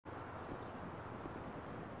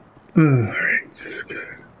Alright.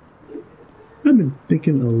 I've been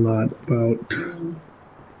thinking a lot about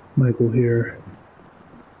Michael here.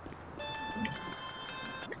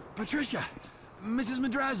 Patricia! Mrs.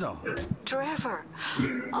 Madrazo! Trevor!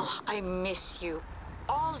 Oh, I miss you.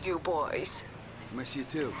 All you boys. Miss you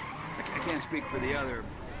too. I can't speak for the other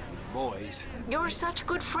boys. You're such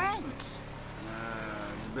good friends.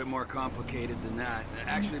 It's a bit more complicated than that.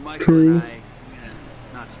 Actually, Michael and I,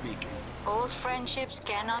 not speaking. Old friendships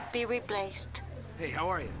cannot be replaced. Hey, how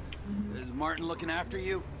are you? Is Martin looking after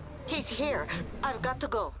you? He's here. I've got to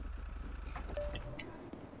go.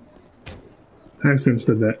 I actually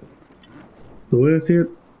understood that. The way I see it,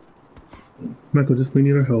 Michael just may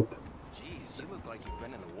need our help. Jeez, you look like you've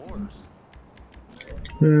been in the wars.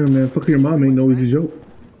 Yeah, man, fucking your mom ain't no easy joke.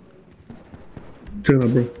 Check it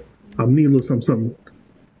out, bro. I'm needless, I'm something.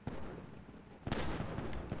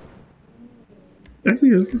 Actually,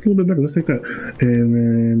 yeah, this is a little bit better. Let's take that. And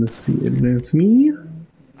then, let's see, advance me.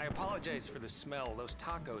 I apologize for the smell. Those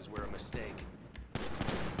tacos were a mistake.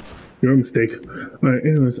 Your mistake. Alright,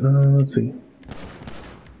 anyways, let's see.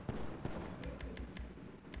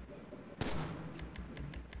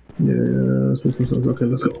 Yeah, okay,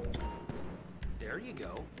 let's go. There you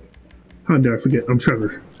go. How dare I forget? I'm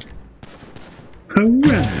Trevor.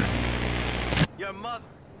 Hurrah! Your mother.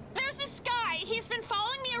 There's this guy. He's been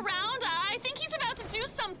following me around. I think he's about to do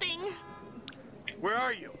something. Where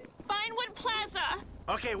are you? Vinewood Plaza.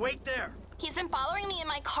 Okay, wait there. He's been following me in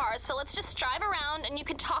my car, so let's just drive around and you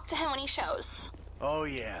can talk to him when he shows. Oh,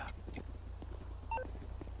 yeah.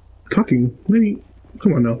 Talking? Maybe.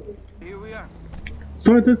 Come on now. Here we are.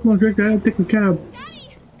 Sorry, this one, Drake. I had to take the cab.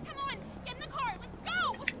 Daddy, come on, get in the car. Let's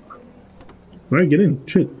go. Alright, get in.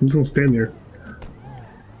 Shit, I'm just gonna stand there.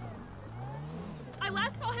 I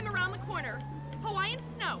last saw him around the corner. Hawaiian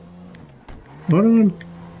snow. Hold on.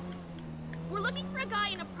 We're looking for a guy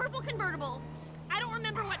in a purple convertible. I don't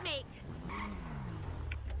remember what make.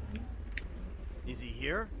 Is he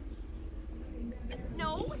here?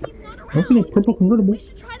 No, he's not I don't see no around. purple convertible. We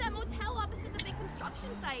should try that motel opposite the big construction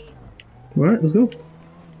site. Alright, let's go.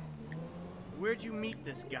 Where'd you meet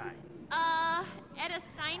this guy? At a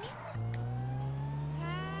signing?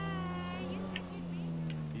 Hey, you said you'd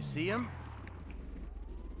be? You see him?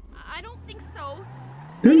 I don't think so.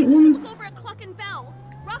 Damn Maybe it, we should woman. look over at Cluck and Bell,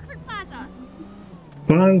 Rockford Plaza.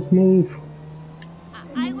 Fine, let's move.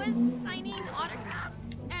 I was signing autographs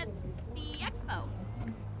at the expo.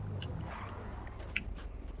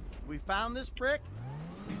 We found this prick?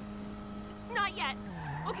 Not yet.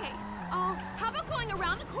 Okay, how about going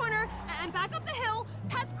around the corner and back up the hill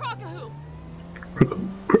past Crockahoo?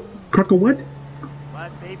 Crock a what? My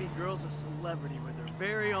baby girl's a celebrity with her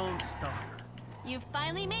very own stalker. You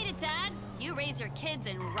finally made it, Dad. You raise your kids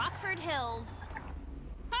in Rockford Hills.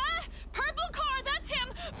 Ah! Purple car, that's him!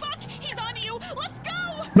 Fuck, he's on you! Let's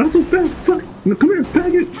go! Not so fast, fuck! No, come here,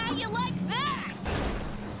 faggot! How you like that?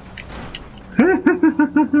 Hey,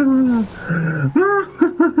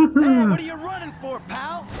 what are you running for,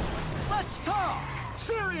 pal? Let's talk!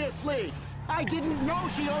 Seriously! I didn't know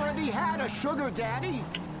she already had a sugar daddy.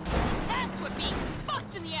 That's what being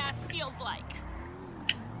fucked in the ass feels like.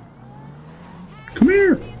 Come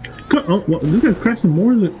here! Oh, well, this guy's crashing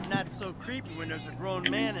more than... Not so creepy when there's a grown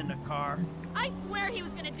man in the car. I swear he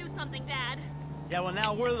was gonna do something, Dad. Yeah, well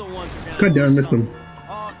now we're the ones who are God gonna damn, I do missed him. something.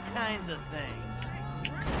 All kinds of things.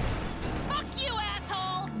 Fuck you,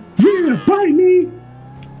 asshole! Yeah, bite me!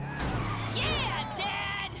 Yeah,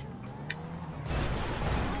 Dad!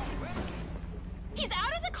 He's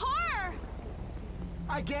out of the car!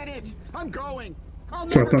 I get it. I'm going. I'll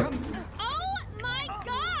Sorry, never sorry. come. Oh my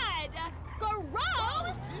god!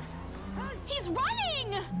 Gross! He's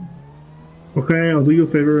running! Okay, I'll do you a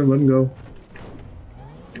favor and let him go.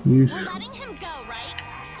 You... We're letting him go, right?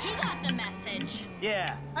 He got the message.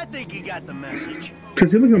 Yeah, I think you got the message.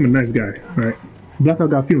 Cause you look like I'm a nice guy, alright? Blackout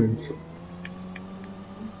got feelings.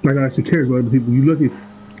 Blackout actually cares about other people. You lucky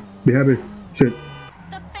they have it. Shit.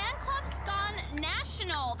 The fan club's gone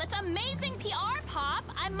national. That's amazing PR, Pop.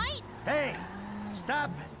 I might... Hey,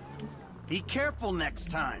 stop it. Be careful next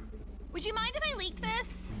time. Would you mind if I leaked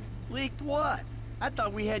this? Leaked what? I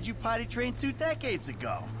thought we had you potty trained 2 decades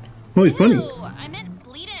ago. Oh, he's funny. Ew, I meant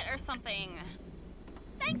bleed it or something.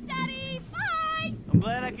 Thanks, Daddy. Bye! I'm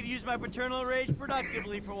glad I could use my paternal rage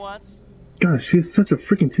productively for once. Gosh, she's such a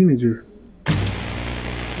freaking teenager.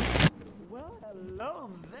 Well,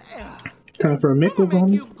 hello there. Time for a I'ma makeover, make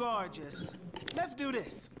homie. you gorgeous. Let's do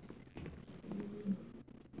this.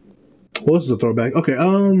 Well, this is a throwback. Okay,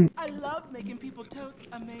 I love making people totes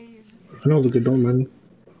amaze. I don't look good, don't mind me.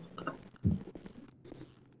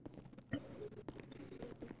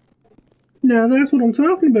 now. That's what I'm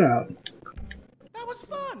talking about. That was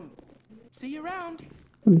fun. See you around.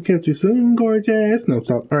 Let me catch you soon, gorgeous. No,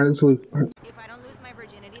 stop. All right, let's leave. All right. If I don't lose my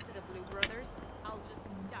virginity to the Blue Brothers, I'll just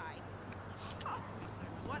die.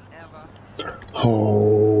 Whatever.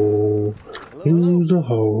 Oh, who's a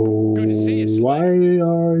hoe? Good to see you, Slick. Why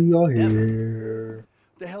are y'all here?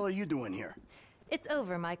 What the hell are you doing here? It's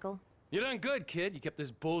over, Michael. You done good, kid. You kept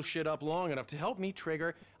this bullshit up long enough to help me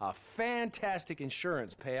trigger a fantastic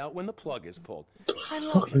insurance payout when the plug is pulled. I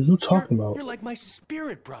love What are you talking about? You're like my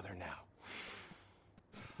spirit brother now.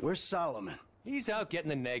 Where's Solomon? He's out getting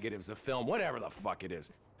the negatives of film, whatever the fuck it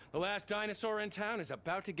is. The last dinosaur in town is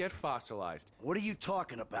about to get fossilized. What are you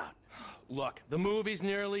talking about? Look, the movie's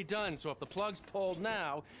nearly done, so if the plug's pulled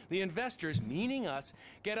now, the investors, meaning us,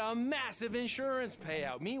 get a massive insurance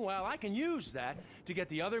payout. Meanwhile, I can use that to get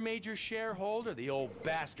the other major shareholder, the old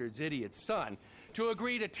bastard's idiot son, to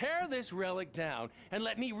agree to tear this relic down and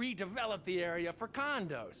let me redevelop the area for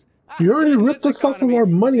condos. You already ripped us off of our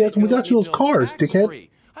money after we got you those cars, dickhead.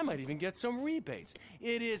 I might even get some rebates.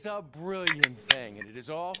 It is a brilliant thing, and it is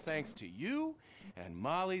all thanks to you and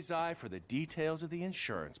Molly's eye for the details of the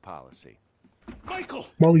insurance policy. Michael!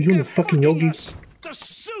 Molly, you and the fucking yogi. Us. The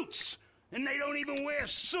suits! And they don't even wear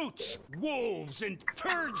suits! Wolves in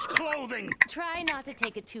turds clothing! Try not to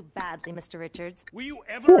take it too badly, Mr. Richards. Were you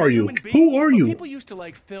ever Who are a you? human being? Who are Well, you? people used to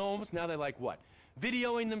like films, now they like what?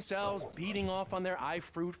 Videoing themselves, beating off on their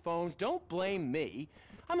iFruit phones. Don't blame me.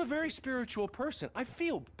 I'm a very spiritual person. I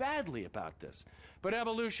feel badly about this. But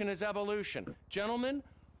evolution is evolution. Gentlemen,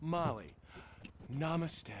 Molly,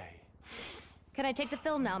 namaste. Can I take the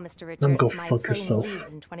film now, Mr. Then go Richards? My fuck plane yourself.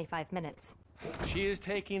 leaves in 25 minutes. She is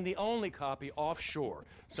taking the only copy offshore,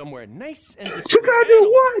 somewhere nice and You discreet. gotta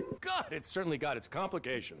do what? God, it's certainly got its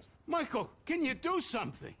complications. Michael, can you do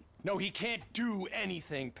something? No, he can't do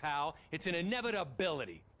anything, pal. It's an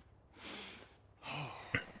inevitability.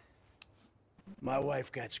 My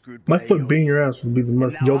wife got screwed by My a foot yogi. beating your ass would be the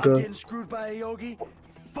most Now I'm yoga. getting screwed by a yogi?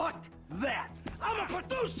 Fuck that! I'm a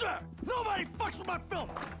producer! Nobody fucks with my film!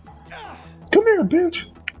 Come here, bitch.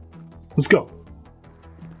 Let's go.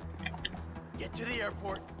 Get to the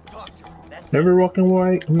airport, talk to her. That's Never walking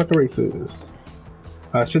white. I'm not the racist.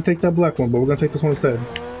 I should take that black one, but we're gonna take this one instead.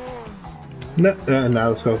 No, nah,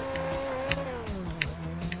 let's go.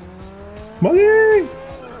 Molly!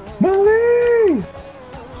 Molly!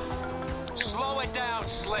 Slow it down,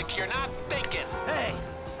 Slick. You're not thinking. Hey,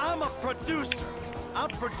 I'm a producer. I'm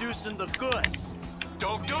producing the goods.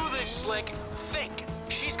 Don't do this, Slick. Think.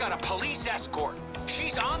 She's got a police escort.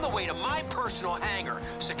 She's on the way to my personal hangar.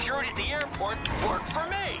 Security at the airport work for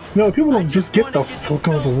me. No, people don't I just get the wanna fuck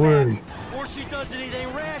out of the way. Or she does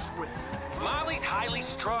anything rash with it. Molly's highly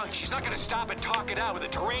strung. She's not gonna stop and talk it out with a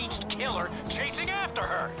deranged killer chasing after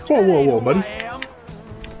her. Whoa, whoa, Hey, whoa, who buddy. I am.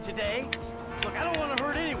 Today, look, I don't want to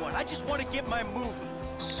hurt anyone. I just want to get my movie.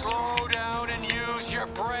 Slow down and use your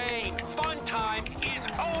brain. Fun time is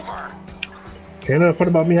over. Ain't nothing fun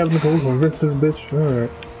about me having to go convince this bitch. Alright.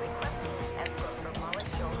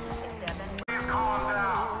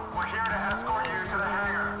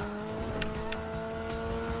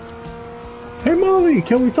 Hey Molly,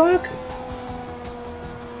 can we talk?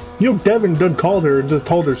 Yo, Devin done called her and just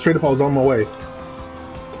told her straight up I was on my way.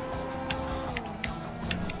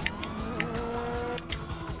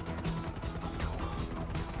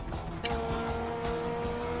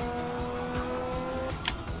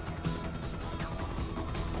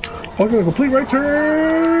 I'm gonna complete right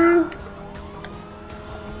turn.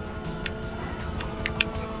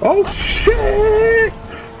 Oh shit!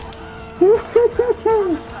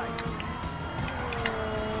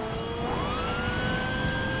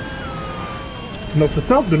 Note to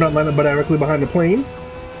self, do not line up directly behind the plane.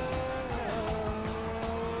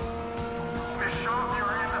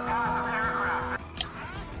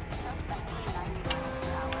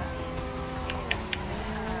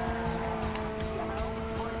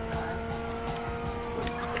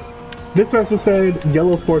 Dispatcher said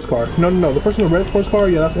yellow sports car. No, no, no. The person with red sports car,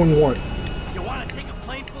 yeah, that's the one you want. You want to take a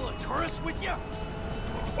plane full of tourists with you?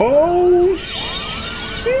 Oh,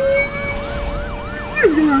 shit!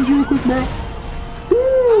 Get around you real quick, bro.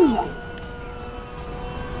 Woo!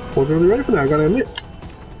 Wasn't really ready for that, I gotta admit.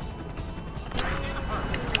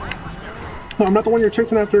 No, I'm not the one you're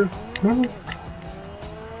chasing after. No.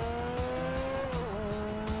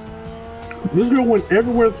 This girl went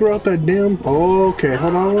everywhere throughout that damn... Okay,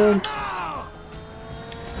 hold on.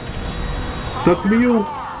 Sucks to be you.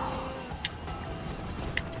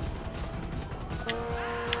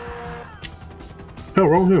 Hell,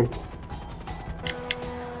 wrong with him.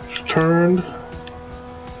 Just turned.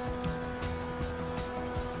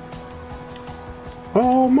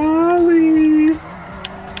 Oh, Molly! He wants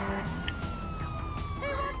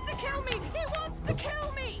to kill me! He wants to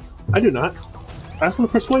kill me! I do not. I just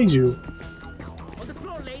want to persuade you. On the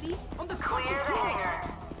floor, lady. On the fucking floor.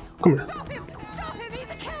 Come here. Stop him! Stop him! He's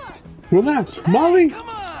a killer! Relax. Molly! Come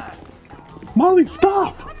on. Molly,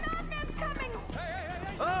 stop! A madman's coming!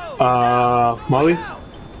 Oh, Molly?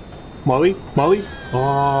 Molly? Molly?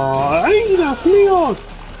 ¡Ay, Dios mío! that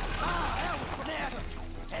was nasty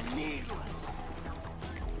and needless.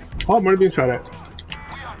 Oh, I'm already being shot at.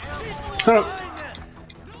 Shut up.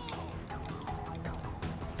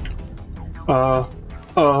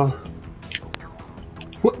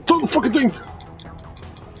 What? Throw the fucking thing!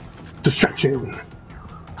 Distraction.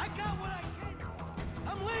 I got what I came.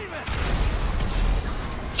 I'm leaving.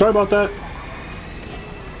 Sorry about that.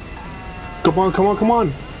 Come on, come on, come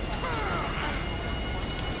on.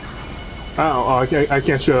 Oh, I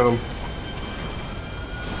can't show him.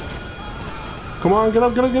 Come on, get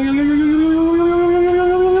up, get up, get up, get up, get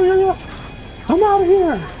up, get up. I'm out of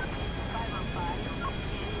here.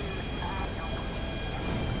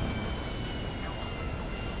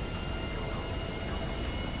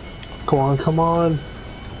 Come on, come on.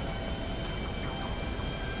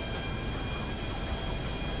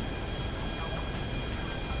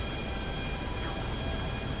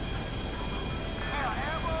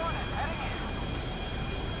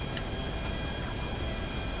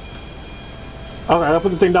 Alright, I'll put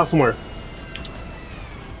the thing down somewhere.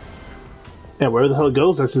 And wherever the hell it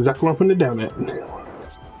goes, that's exactly where I'm putting it down at.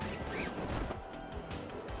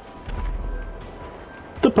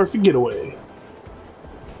 The perfect getaway.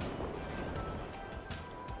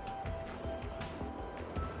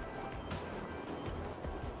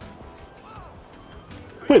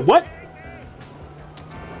 Wait, what?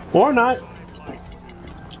 Or not.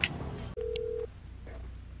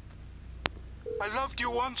 I loved you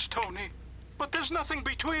once, Tony, but there's nothing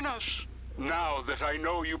between us. Now that I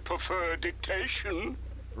know you prefer dictation.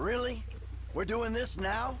 Really? We're doing this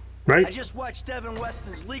now? Right? I just watched Devin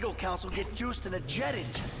Weston's legal counsel get juiced in a jet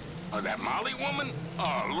engine. Oh, that Molly woman?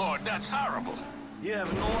 Oh, Lord, that's horrible. You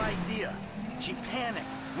have no idea. She panicked,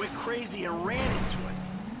 went crazy, and ran into it.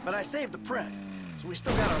 But I saved the print, so we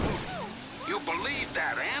still got our movie. You believe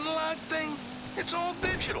that analog thing? It's all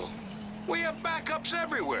digital. We have backups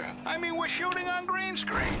everywhere. I mean, we're shooting on green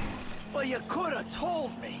screen. Well, you could have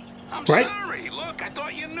told me. I'm Right. sorry. Look, I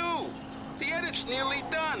thought you knew. The edit's nearly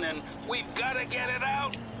done, and we've got to get it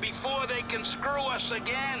out before they can screw us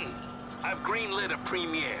again. I've greenlit a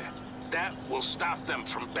premiere. That will stop them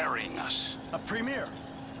from burying us. A premiere?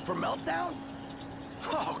 For Meltdown?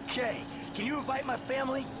 Okay. Can you invite my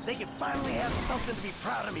family? They can finally have something to be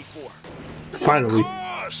proud of me for. Finally. Of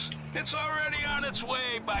course! It's already on its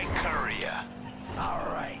way by courier. All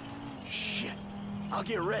right. Shit. I'll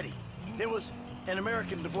get ready. It was an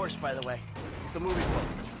American Divorce, by the way. The movie quote.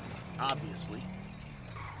 Obviously.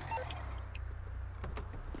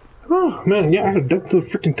 Oh man, yeah, I had to duck to the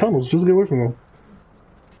freaking tunnels just to get away from them.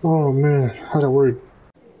 Oh man, I got worried.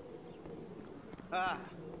 Ah,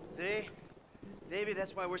 see? Davey,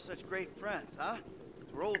 that's why we're such great friends, huh?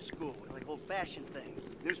 We're old school. We like old-fashioned things.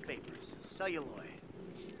 Newspapers, celluloid.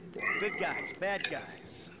 Good guys, bad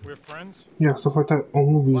guys. We're friends? Yeah, stuff like that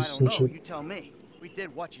on movies Well, I don't and know. shit. You tell me. We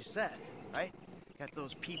did what you said, right? Got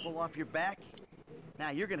those people off your back? Now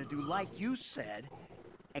you're gonna do like you said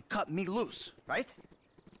and cut me loose, right?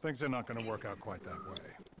 Things are not going to work out quite that way.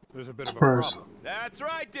 There's a bit of a First. problem. That's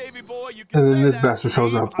right, Davey boy. You can And then say this that. bastard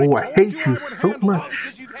shows up. I Oh, I told hate you you I would so handle much.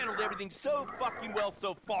 Because you've handled everything so fucking well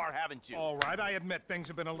so far, haven't you? All right, I admit things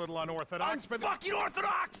have been a little unorthodox, but... Fucking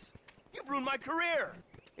orthodox! You've ruined my career.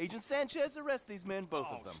 Agent Sanchez, arrest these men, both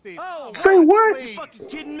of them. Steve. Oh, Say what? Please. fucking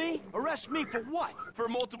kidding me? Arrest me for what? For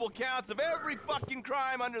multiple counts of every fucking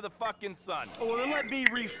crime under the fucking sun. Oh, well, then let me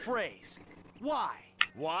rephrase. Why?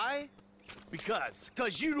 Why? Because.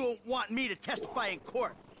 Because you don't want me to testify in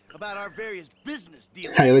court about our various business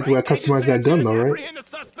dealings. Hey, look, I Agent customized that gun though, Sanchez, right? apprehend the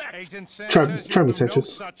suspect. Agent Try Sanchez, me, you do no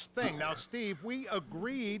Sanchez. such thing. Now, Steve, we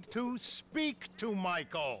agreed to speak to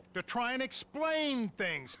Michael, to try and explain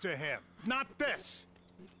things to him. Not this.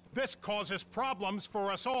 This causes problems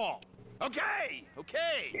for us all. Okay,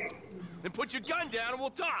 okay. Then put your gun down and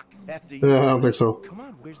we'll talk. After I you, don't think so. Come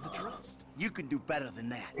on, where's the trust? you can do better than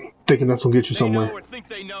that. Thinking that's gonna get you They know somewhere. or think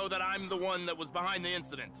they know that I'm the one that was behind the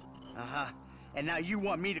incident. Uh-huh. And now you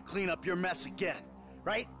want me to clean up your mess again,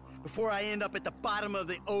 right? Before I end up at the bottom of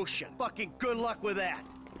the ocean. Fucking good luck with that.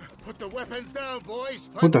 Put the weapons down,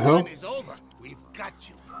 boys. What the hell? Time is over. We've got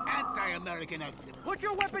you. Anti-American activity. Put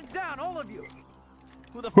your weapons down, all of you.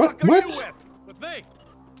 Who the What? fuck are What? you with? With me.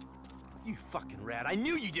 You fucking rat. I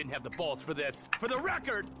knew you didn't have the balls for this. For the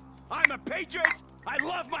record, I'm a patriot I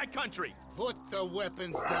love my country. Put the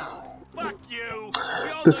weapons down. Fuck you.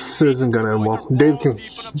 This isn't gonna end well. Dave can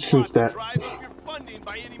shoot that. Drive up your funding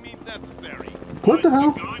by any means necessary. What the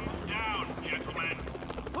hell? Who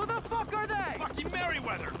the fuck are they? Fucking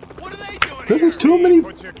Merryweather. What are they doing This here? is too many.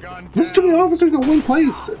 There's too many officers in one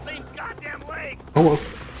place. Same goddamn leg. Oh well.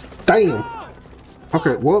 Damn.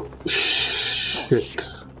 Okay. Well. Shit.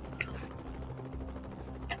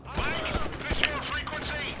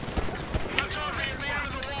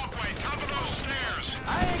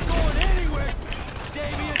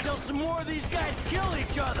 Some more of these guys kill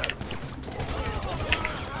each other.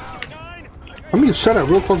 I'm getting shot at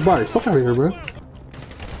real close by. Fuck out of here, bro.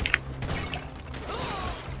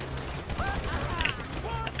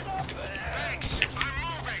 Thanks. I'm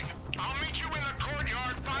moving. I'll meet you in the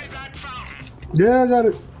courtyard by that fountain. Yeah, I got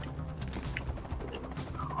it.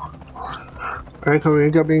 Alright, come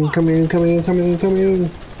in.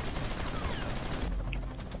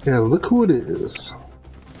 Yeah, look who it is.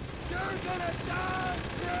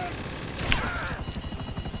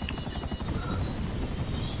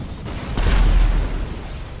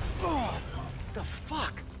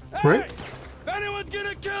 Right? If anyone's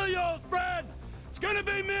gonna kill you, old friend, it's gonna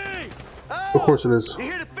be me! Oh, of course it is. You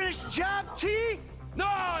here to finish the job, T? No,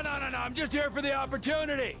 I'm just here for the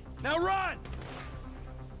opportunity. Now run!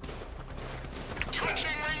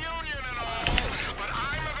 Touching reunion and all, but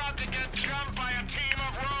I'm about to get jumped by a team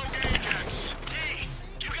of rogue agents. T,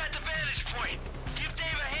 you got the vantage point. Give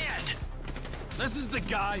Dave a hand. This is the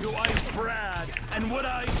guy who iced Brad, and would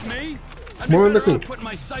ice me? I'd More be better looking. off putting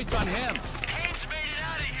my sights on him. Haines made it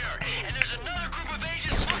out of here, and there's another group of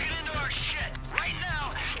agents looking into our shit. Right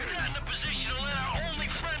now, you're not in a position to let our only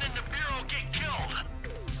friend in the Bureau get killed.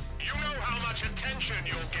 You know how much attention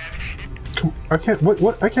you'll get if I can't.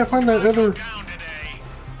 What? I can't find that other. down today.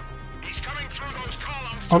 He's coming through those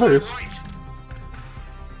columns Oh, to there the it is. right.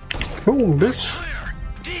 Boom, bitch. Clear.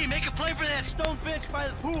 D, make a play for that stone bench by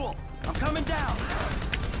the pool. I'm coming down.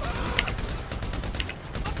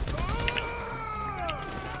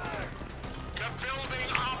 The building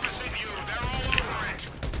opposite you. They're all over it.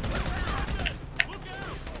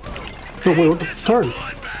 Oh wait, what the turn?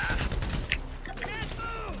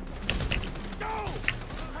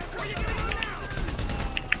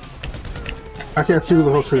 I can't see who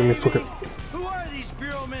the hell's shooting me. Fuck it. Who are these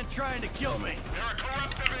Bureau men trying to kill me? They're a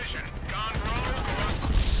corrupt division. Gone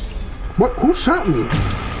rogue or... What? Who shot me?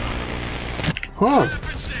 Hold on.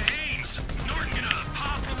 Happens to Hayes. Norton gonna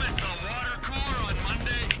compliment the water cooler on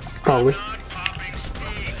Monday? Probably. Not popping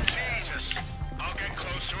steam. Jesus. I'll get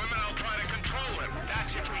close to him and I'll try to control him.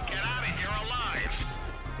 That's if we get out of here alive.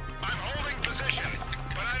 I'm holding position,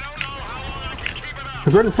 but I don't know how long I can keep it up.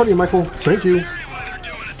 It's right in front of you, Michael. Thank you. Merryweather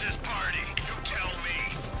doing at this party? You tell me.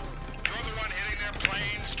 You're the one hitting their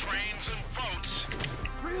planes, trains, and boats.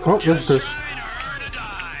 Oh, yes, there's. Trying to earn a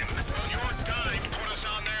dime. Well, your dime put us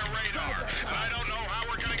on their radar, and I don't know how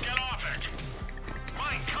we're gonna get off it.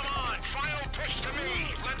 Mike, come on, final push to me.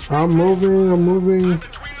 Let's I'm moving. I'm moving.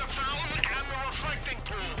 between the fountain and the reflecting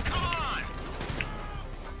pool. Come on.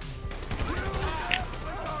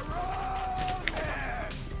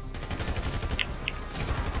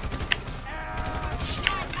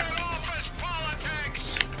 Stupid office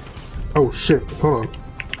politics. Oh shit. Hold on.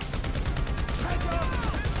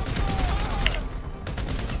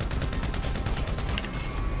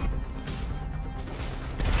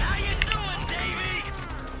 How you doing, Davey?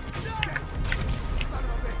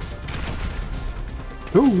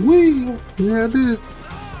 Oh wee. Yeah, I did.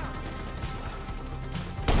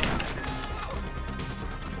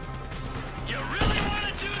 You really want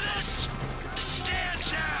to do this? Stand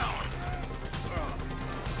down.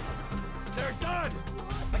 They're done!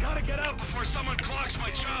 I gotta get out before someone clocks my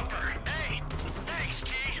chopper. Hey, thanks,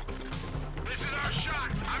 T. This is our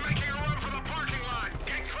shot. I'm making a run for the parking lot.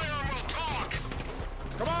 Get clear and we'll talk.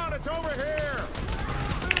 Come on, it's over here!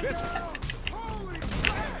 This...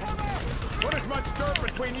 Put as much dirt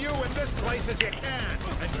between you and this place as you can,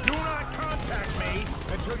 and do not contact me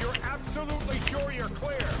until you're absolutely sure you're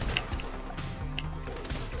clear.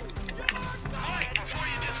 Mike, before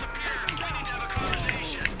you disappear, we need to have a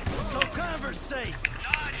conversation. So conversate.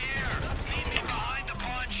 Not here. Meet me behind the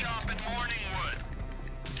pawn shop in Morningwood.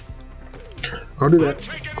 I'll do that.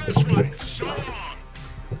 Taking this way. So long.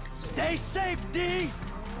 Stay safe, D.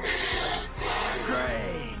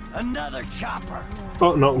 Great. Another chopper.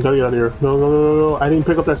 Oh no, gotta get out of here. No. I didn't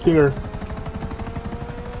pick up that stinger.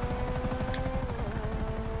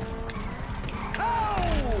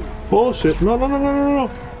 Oh! Bullshit. No.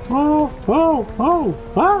 Oh.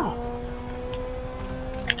 Ah.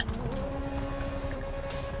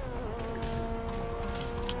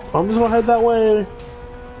 I'm just gonna head that way.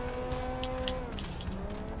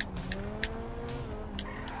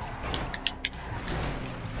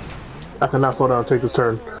 I cannot slow down and take this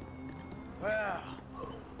turn. Well,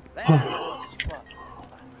 that was fun.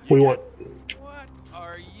 What do you want? What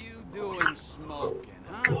are you doing smoking,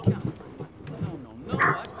 huh? No,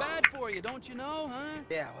 that's bad for you, don't you know, huh?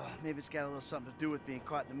 Yeah, well, maybe it's got a little something to do with being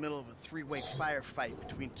caught in the middle of a three-way firefight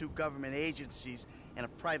between two government agencies and a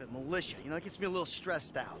private militia. You know, it gets me a little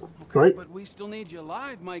stressed out. Okay, right. but we still need you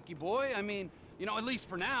alive, Mikey boy. I mean, you know, at least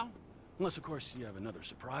for now. Unless, of course, you have another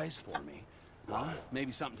surprise for me. Huh?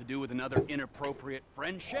 Maybe something to do with another inappropriate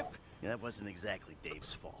friendship? Yeah, that wasn't exactly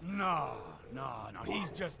Dave's fault. No. He's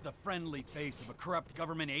just the friendly face of a corrupt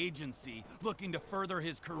government agency looking to further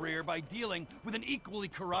his career by dealing with an equally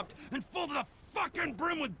corrupt and full to the fucking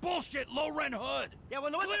brim with bullshit low-rent hood. Yeah,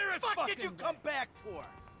 well, what Clear the as fuck did fucking you come back for?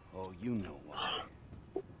 Oh, you know why.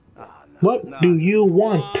 Ah, no, What no. do you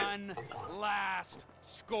want? One last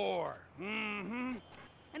score. Mm-hmm.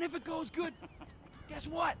 And if it goes good, guess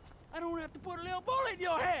what? I don't have to put a little bullet in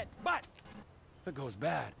your head. But if it goes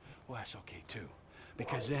bad, well, that's okay, too.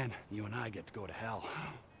 Because then you and I get to go to hell.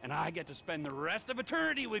 And I get to spend the rest of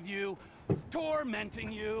eternity with you, tormenting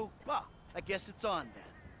you. Well, I guess it's on then.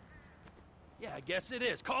 Yeah, I guess it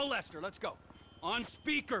is. Call Lester. Let's go. On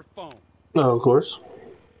speakerphone. Oh, of course.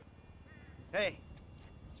 Hey,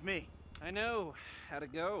 it's me. I know. How'd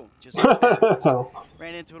it go? Just like that.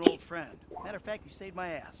 Ran into an old friend. Matter of fact, he saved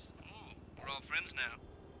my ass. Oh, we're all friends now.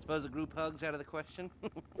 Suppose a group hug's out of the question?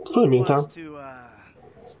 For the meantime. Wants to,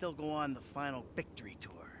 still go on the final victory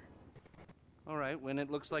tour. All right, when it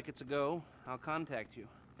looks like it's a go, I'll contact you.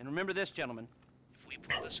 And remember this, gentlemen. If we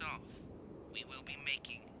pull this off, we will be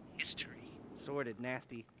making history. Sordid,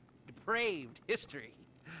 nasty, depraved history.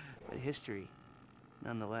 But history,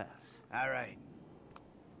 nonetheless. All right.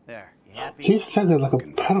 There, you happy? He said it like a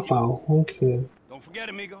pedophile. Okay. Don't forget,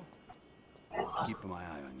 amigo. Keeping my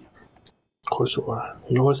eye on you. Of course you are.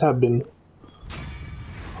 You always have been.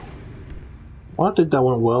 Well, I think that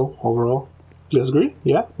went well overall. You guys agree?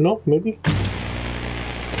 Yeah? No? Maybe?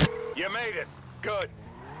 You made it. Good.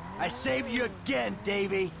 I saved you again,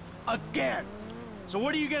 Davey. Again. So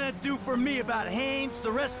what are you gonna do for me about Haynes,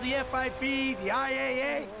 the rest of the FIB, the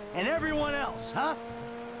IAA, and everyone else, huh?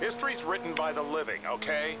 History's written by the living,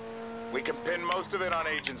 okay? We can pin most of it on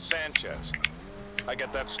Agent Sanchez. I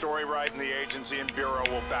get that story right and the agency and bureau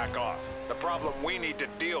will back off. The problem we need to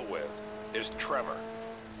deal with is Trevor.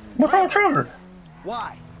 What's wrong with Trevor?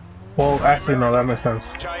 Why? Well, actually, no, that makes sense.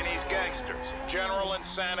 Chinese gangsters, general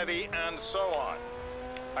insanity, and so on.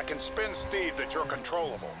 I can spin Steve that you're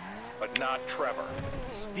controllable, but not Trevor.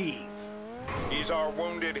 Steve. He's our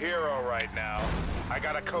wounded hero right now. I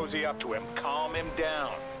gotta cozy up to him, calm him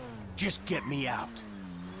down. Just get me out.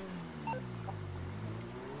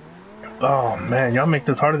 Oh man, y'all make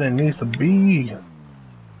this harder than it needs to be.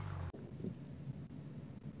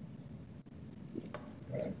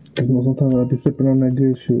 Sometimes I'll be sipping on that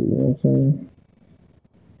good shit, you know what I'm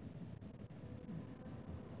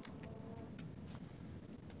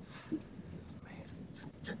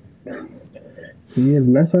saying? Yeah,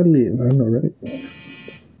 life I live, I know, right?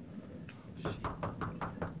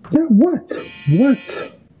 Yeah, what?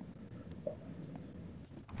 What?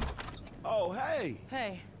 Oh, hey.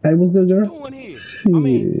 Hey. Hey, what's good, girl? What you doing here? Shit. I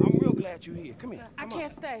mean, I'm real glad you're here. Come here. I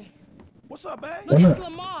can't stay. What's up, babe? Look at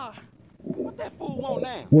Lamar. What that fool want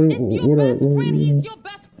now? It's your best friend. He's your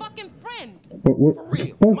best fucking friend. For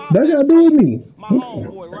real. What that got to do with me? My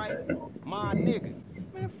homeboy, right? My nigga.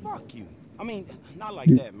 Man, fuck you. I mean, not like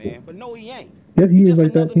that, man. But no, he ain't. Yes, he is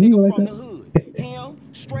like that. He is like from that. the hood. Him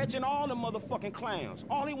stretching all the motherfucking clowns.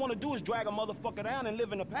 All he want to do is drag a motherfucker down and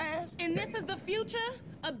live in the past. And this is the future?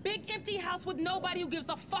 A big empty house with nobody who gives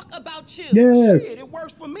a fuck about you. Yes. Shit, it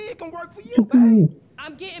works for me. It can work for you, babe.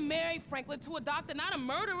 I'm getting married, Franklin, to a doctor, not a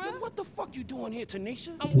murderer. Then what the fuck you doing here,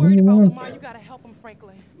 Tanisha? I'm worried about Lamar. You gotta help him,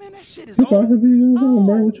 Franklin. Man, that shit is What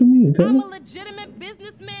you mean, I'm a legitimate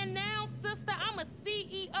businessman now, sister. I'm a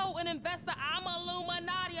CEO, an investor. I'm a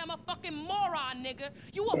Illuminati. I'm a fucking moron, nigga.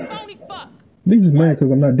 You a phony fuck. Niggas mad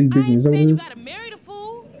because I'm not deep digging. I ain't saying you gotta marry the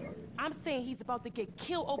fool. I'm saying he's about to get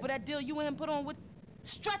killed over that deal you and him put on with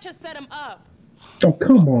Stretcher set him up. Oh,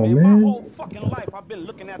 come on, My man. whole fucking life I've been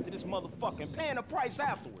looking after this motherfucker and paying the price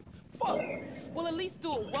afterwards. Fuck. Well, at least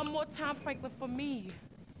do it one more time, Franklin, for me.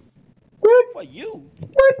 What? For you?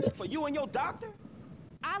 What? For you and your doctor?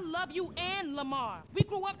 I love you and Lamar. We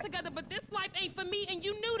grew up together, but this life ain't for me, and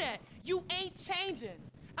you knew that. You ain't changing.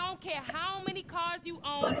 I don't care how many cars you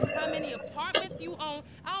own, how many apartments you own.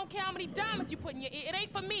 I don't care how many diamonds you put in your ear. It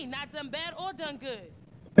ain't for me, not done bad or done good.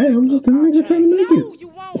 Hey, I'm just a nigga trying to make it. No, you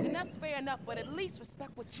won't, and that's fair enough, but at least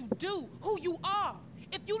respect what you do, who you are.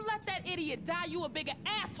 If you let that idiot die, you a bigger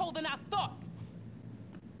asshole than I thought.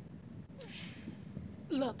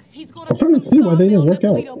 Look, he's gonna I'm trying to see why they didn't work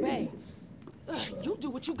out. You do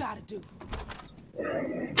what you gotta do.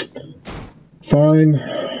 Fine.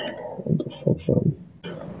 What the fuck's up?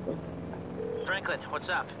 Franklin, what's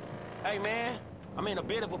up? Hey, man, I'm in a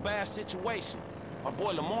bit of a bad situation. My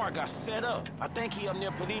boy Lamar got set up. I think he up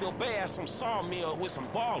near Paleto Bay at some sawmill with some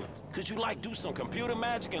ballers. Could you, like, do some computer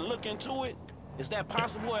magic and look into it? Is that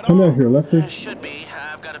possible at all? Come out here, Lefty. Should be.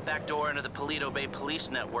 I've got a back door into the Paleto Bay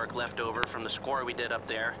police network left over from the score we did up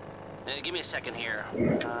there. Give me a second here.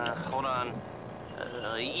 Hold on.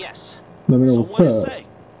 Yes. Let me know So what's what up. it say?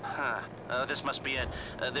 Huh. This must be it.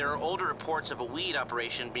 There are older reports of a weed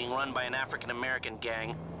operation being run by an African-American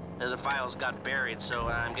gang. The files got buried, so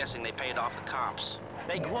I'm guessing they paid off the cops.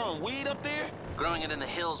 They growing weed up there? Growing it in the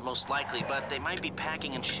hills, most likely, but they might be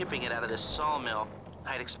packing and shipping it out of this sawmill.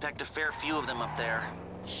 I'd expect a fair few of them up there.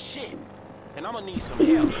 Shit. And I'm gonna need some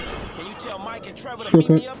help. Can you tell Mike and Trevor to meet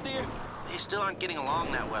me up there? They still aren't getting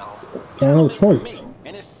along that well. I don't know choice. Me,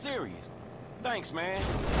 and it's serious. Thanks, man.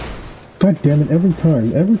 God damn it, every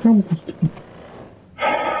time with this.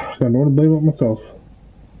 I got no one to blame but myself.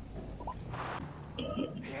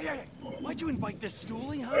 Hey, why'd you invite this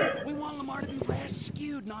stoolie, huh? We want Lamar to be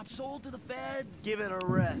rescued, not sold to the feds. Give it a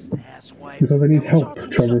rest, asswipe. Because I need help,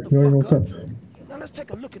 Trevor. You don't even know what's up. Now let's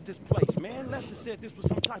take a look at this place, man. Lester said this was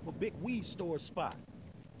some type of big weed store spot.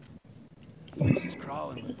 This is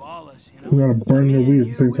crawling with ballers, you know. We gotta burn the weed at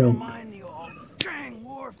the same We don't time. mind the old gang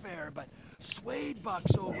warfare, but Suede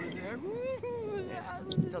Buck's over there.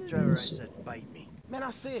 Tell Trevor I said bite me. Man, I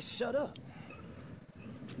said shut up.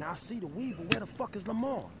 Now I see the weed, but where the fuck is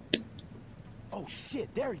Lamar? Oh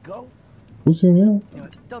shit, there he go. Who's here now? You know,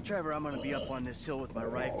 tell Trevor I'm gonna be up on this hill with my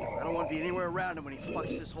rifle. I don't want to be anywhere around him when he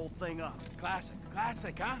fucks this whole thing up. Classic,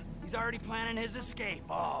 huh? He's already planning his escape.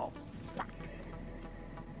 Oh, fuck.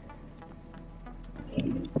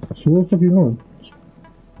 So where the fuck are you going?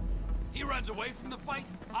 He runs away from the fight,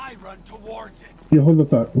 I run towards it. Yeah, hold the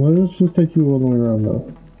thought. Well, let's just take you all the way around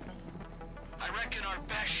though. I reckon our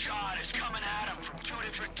best shot is coming at him from two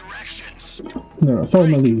different directions. No, follow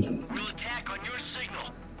my lead. We'll attack on your signal.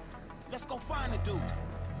 Let's go find the dude.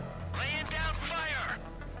 Laying down fire.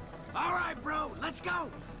 All right, bro, let's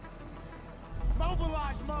go.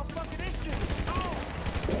 Mobilize, motherfucker, this shit is on.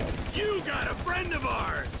 You got a friend of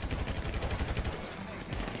ours.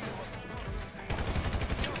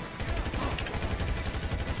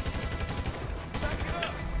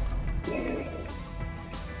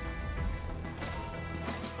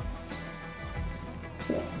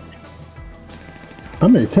 I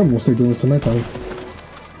made Kevin will stay doing this tonight time.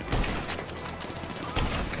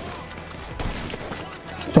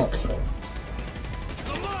 Fuck.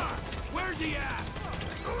 Lamar, where's he at?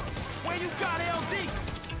 Where you got LD?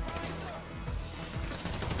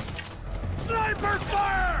 Sniper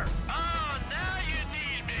fire! Oh, now you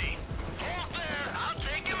need me. Hold there, I'll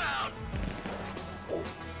take him out.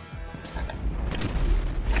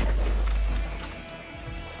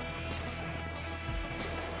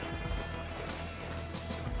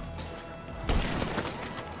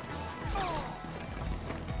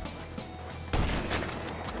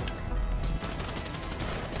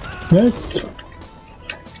 Next.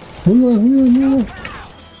 Move.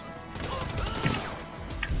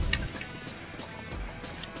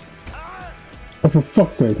 Oh, for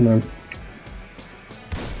fuck's sake, man.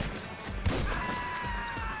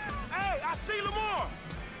 Hey, I see Lamar.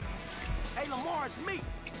 Hey, Lamar, it's me.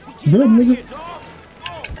 Get up, nigga. Here, dog.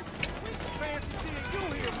 Oh, fancy seeing you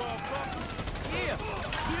here, motherfucker. Yeah,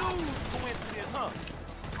 huge coincidence, huh?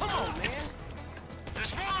 Come on, man.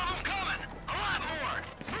 There's more of them coming. A lot more.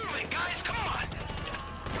 Move it, guys, come on.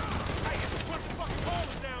 Hey, there's a bunch of fucking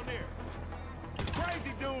ballers down there.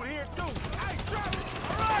 Crazy dude here, too. Hey, drop it.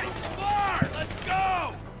 All right, Lamar, let's go.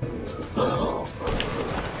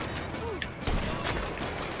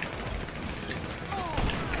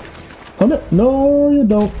 Hold it. No, you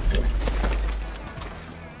don't.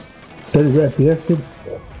 30 FPS, dude.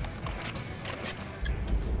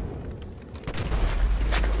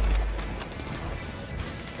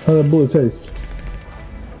 How that bullet taste?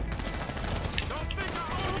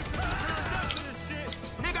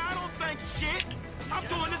 Nigga, I don't think shit. I'm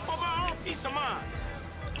doing this for my own peace of mind.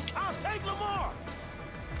 I'll take Lamar.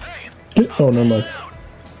 Hey. Oh, never mind.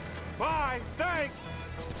 Bye, thanks.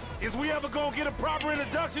 Is we ever gonna get a proper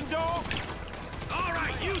introduction, dog? All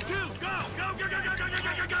right, you two, go.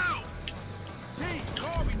 T,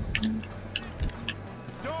 call me.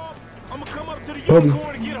 Dog, I'm gonna come up to the Toby.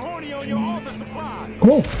 unicorn and get horny on your office supply.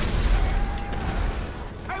 Oh.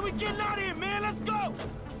 Hey, we getting out of here, man. Let's go.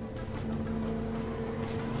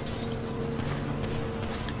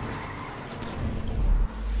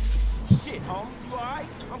 Shit, homie. You alright?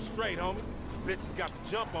 I'm straight, homie. Bitches got the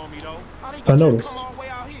jump on me, though. How they get you to come all the way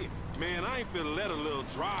out here? Man, I ain't finna let a little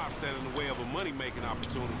drive stand in the way of a money-making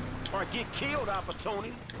opportunity. Or get killed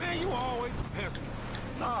opportunity. Man, you always a pessimist.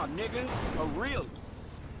 Nah, nigga. A real.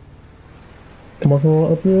 Come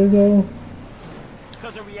on, up here, though.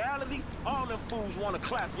 Cause in reality, all them fools wanna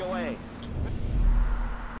clap your ass.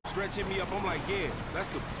 Stretch hit me up, I'm like, yeah, that's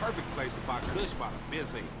the perfect place to buy Kush by the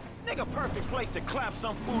busy. Nigga, perfect place to clap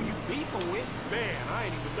some fool you beefing with. Man, I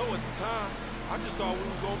ain't even know at the time. I just thought we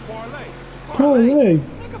was gonna parlay. Parlay?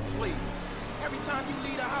 Nigga, please. Every time you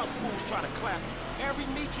leave the house, fools try to clap you. Every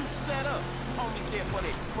meet you set up, homies there for the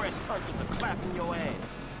express purpose of clapping your ass.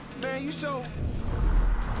 Man, you sure?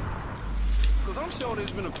 Cause I'm sure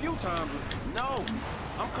there's been a few times. No,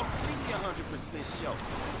 I'm completely 100% sure.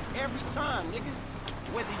 Every time, nigga.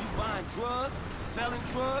 Whether you buying drugs, selling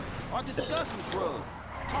drugs, or discussing drugs.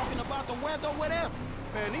 Talking about the weather, whatever.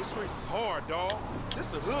 Man, these streets is hard, dawg. This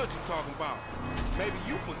the hood you talking about. Maybe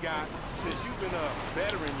you forgot, since you've been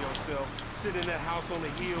bettering yourself, sitting in that house on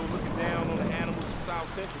the hill, looking down on the animals in South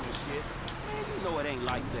Central and shit. Man, you know it ain't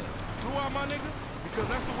like that. Do I, my nigga? Because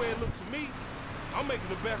that's the way it looked to me. I'm making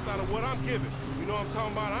the best out of what I'm giving. You know what I'm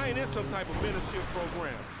talking about? I ain't in some type of mentorship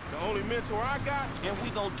program. The only mentor I got... And we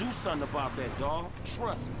gonna do something about that, dawg.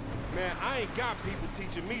 Trust me. Man, I ain't got people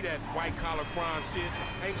teaching me that white-collar crime shit.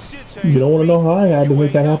 Ain't shit changed. You don't want to know how I had to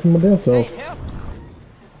make that happen with them, so. Ain't help.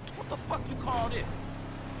 What the fuck you call this?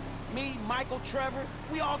 Me, Michael, Trevor,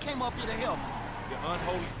 we all came up here to help. The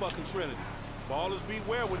unholy fucking trinity. Ballers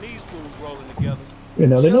beware when these fools rolling together. And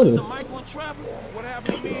now they know this. Michael and Trevor? What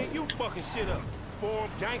happened to me and you fucking shit up?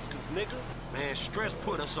 Form gangsters, nigga. Man, Stress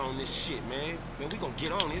put us on this shit, man. Man, we gonna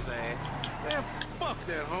get on his ass. Man, fuck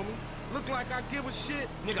that, homie. Look like I give a shit.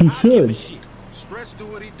 Nigga, I give a shit. Stress do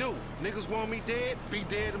what he do. Niggas want me dead, be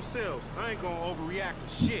dead themselves. I ain't gonna overreact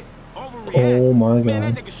to shit. Overreact? Oh my God. Man,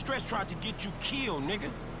 that nigga Stress tried to get you killed, nigga.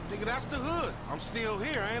 Nigga, that's the hood. I'm still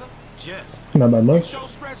here, ain't I? Just. Not by much. You sure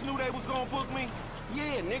Stress knew they was gonna book me?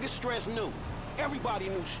 Yeah, nigga, Stress knew. Everybody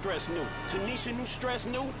knew Stress knew. Tanisha knew Stress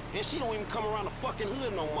knew, and she don't even come around the fucking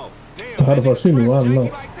hood no more. Damn, how the fuck she knew? I don't know.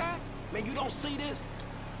 Like that? Man, you don't see this?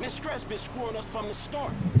 Man, Stress been screwing us from the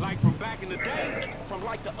start. Like from back in the day? From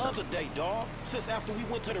like the other day, dawg. Since after we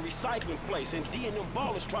went to the recycling place and D and them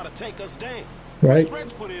ballers try to take us down. Right.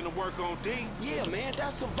 Stretch put in the work on D. Yeah, man,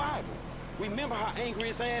 that's survival. Remember how angry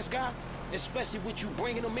his ass got? Especially with you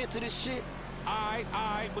bringing him into this shit?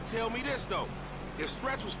 Aight, but tell me this, though. If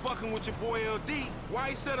Stretch was fucking with your boy LD, why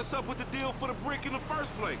he set us up with the deal for the brick in the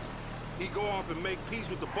first place? He go off and make peace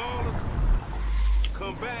with the ballers,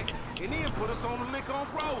 come back, and then put us on the lick on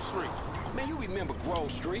Grove Street. Man, you remember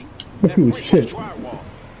Grove Street? That brick was shit. drywall.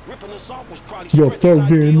 Ripping us off was probably Yo, Stretch's fuck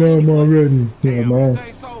getting idea numb anyway. already. Yeah,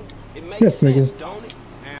 man. So? It makes Yes, sense, nigga. don't it?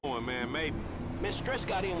 Man, maybe. Man, Stretch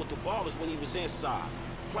got in with the ballers when he was inside.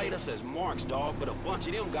 Played us as marks, dog, but a bunch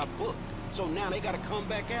of them got booked. So now they gotta come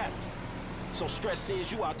back at us. So Stretch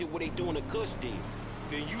sends you out there where they doing a Kush deal.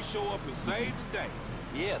 Then you show up and save the day.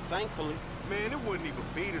 Yeah, thankfully. Man, it wouldn't even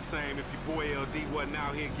be the same if your boy LD wasn't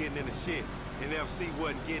out here getting into shit and FC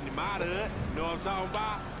wasn't getting him out of it. Know what I'm talking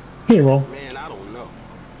about? He ain't wrong. Man, I don't know.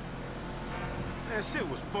 Man, shit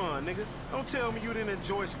was fun, nigga. Don't tell me you didn't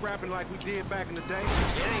enjoy scrapping like we did back in the day.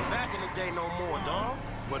 It ain't back in the day no more, dog.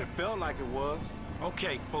 But it felt like it was.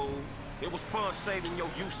 Okay, fool. It was fun saving your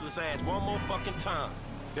useless ass one more fucking time.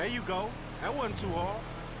 There you go. That wasn't too hard.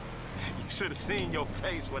 You should have seen your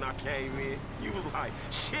face when I came in. You was like,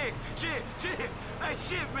 shit. Hey,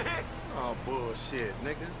 shit, man. Oh, bullshit,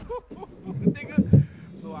 nigga. Nigga.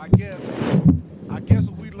 So I guess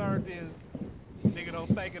what we learned is, nigga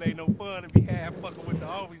don't think it ain't no fun to be half fucking with the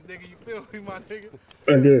homies, nigga. You feel me, my nigga?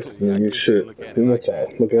 I guess, nigga, shit. Look at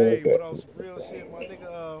Hey, but on some real shit, my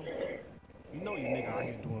nigga, you know your nigga out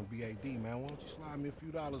here doing BAD, man. Why don't you slide me a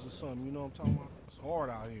few dollars or something? You know what I'm talking about? It's hard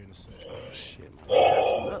out here in the city. Oh, shit, man.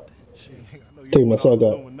 That's nothing. Shit, I know you Take my sock out.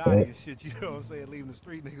 Illuminati and shit, you know what I'm saying? Leaving the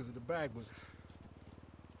street niggas in the back, but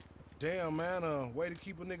damn, man, way to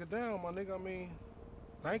keep a nigga down, my nigga. I mean,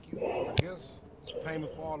 thank you, I guess.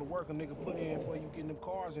 Payment for all the work a nigga put in for you getting them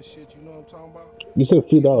cars and shit, you know what I'm talking about? You said a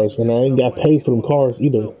few dollars, and I ain't got paid for them cars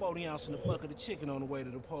either. 40 ounce in the bucket of chicken on the way to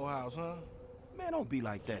the po house, huh? Man, don't be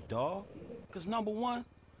like that, dawg. Because number one,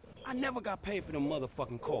 I never got paid for them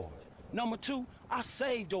motherfucking cars. Number two, I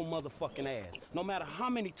saved your motherfucking ass. No matter how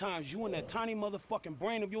many times you and that tiny motherfucking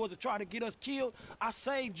brain of yours have tried to get us killed, I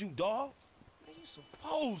saved you, dawg. Man, you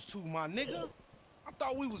supposed to, my nigga. I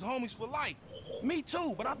thought we was homies for life. Me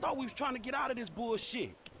too, but I thought we was trying to get out of this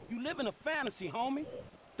bullshit. You live in a fantasy, homie.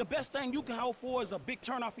 The best thing you can hope for is a big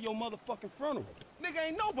turnout for your motherfucking funeral. Nigga,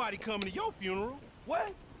 ain't nobody coming to your funeral.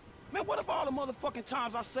 What? Man, what about all the motherfucking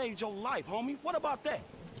times I saved your life, homie? What about that?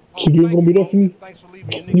 So you gonna be there for me? Thanks for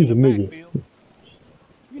leaving your He's a nigga.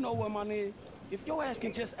 You know what, my nigga? If your ass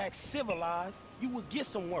can just act civilized, you would get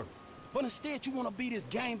some work. But instead, you want to be this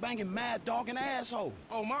gang-banging, mad-dogging asshole.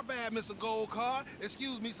 Oh, my bad, Mr. Gold Card.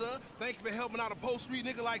 Excuse me, sir. Thank you for helping out a post-street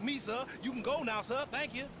nigga like me, sir. You can go now, sir.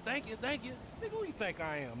 Thank you. Thank you. Thank you. Nigga, who you think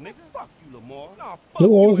I am, nigga? Fuck you, Lamar. Nah, fuck you,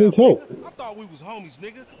 nigga. I thought we was homies,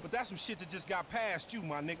 nigga. But that's some shit that just got past you,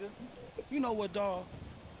 my nigga. You know what, dawg?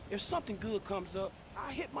 If something good comes up,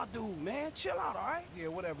 I hit my dude, man. Chill out, all right? Yeah,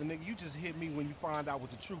 whatever, nigga. You just hit me when you find out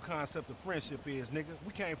what the true concept of friendship is, nigga.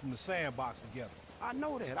 We came from the sandbox together. I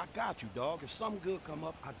know that. I got you, dog. If something good come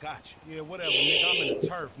up, I got you. Yeah, whatever, nigga. I'm in the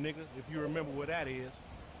turf, nigga, if you remember where that is.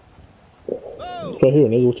 Oh! Right here,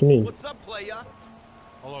 nigga. What you mean? What's up, playa?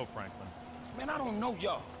 Hello, Franklin. Man, I don't know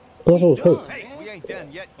y'all. Hey, we ain't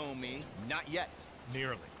done yet, homie. Not yet.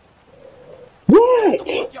 Nearly. What? What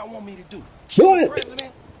the fuck y'all want me to do? Kill the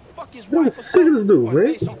president? Fuck his wife or Sick of this dude, or man.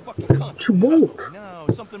 invade some fucking country? What you want? No,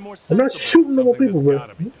 something more I'm sensible. not shooting no more people, bro.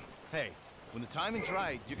 Hey, when the timing's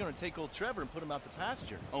right, you're gonna take old Trevor and put him out to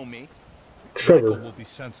pasture. Oh, me? Trevor Michael will be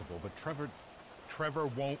sensible, but Trevor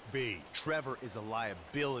won't be. Trevor is a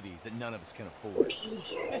liability that none of us can afford.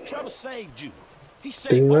 Man, Trevor saved you. He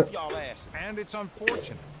saved both y'all asses. And it's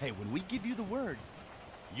unfortunate. Hey, when we give you the word,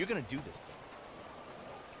 you're gonna do this thing.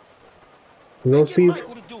 You know, Get Steve?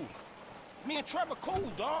 Michael to do it. Me and Trevor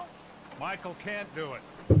cool, dog. Michael can't do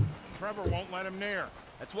it. Trevor won't let him near.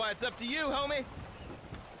 That's why it's up to you, homie.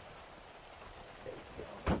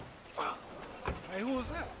 Hey, who is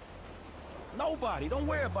that? Nobody. Don't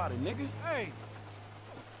worry about it, nigga. Hey,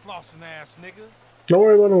 flossing ass nigga. Don't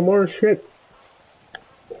worry about no more shit.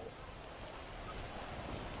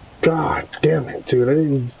 God damn it, dude. I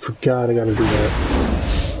didn't forgot I gotta do that.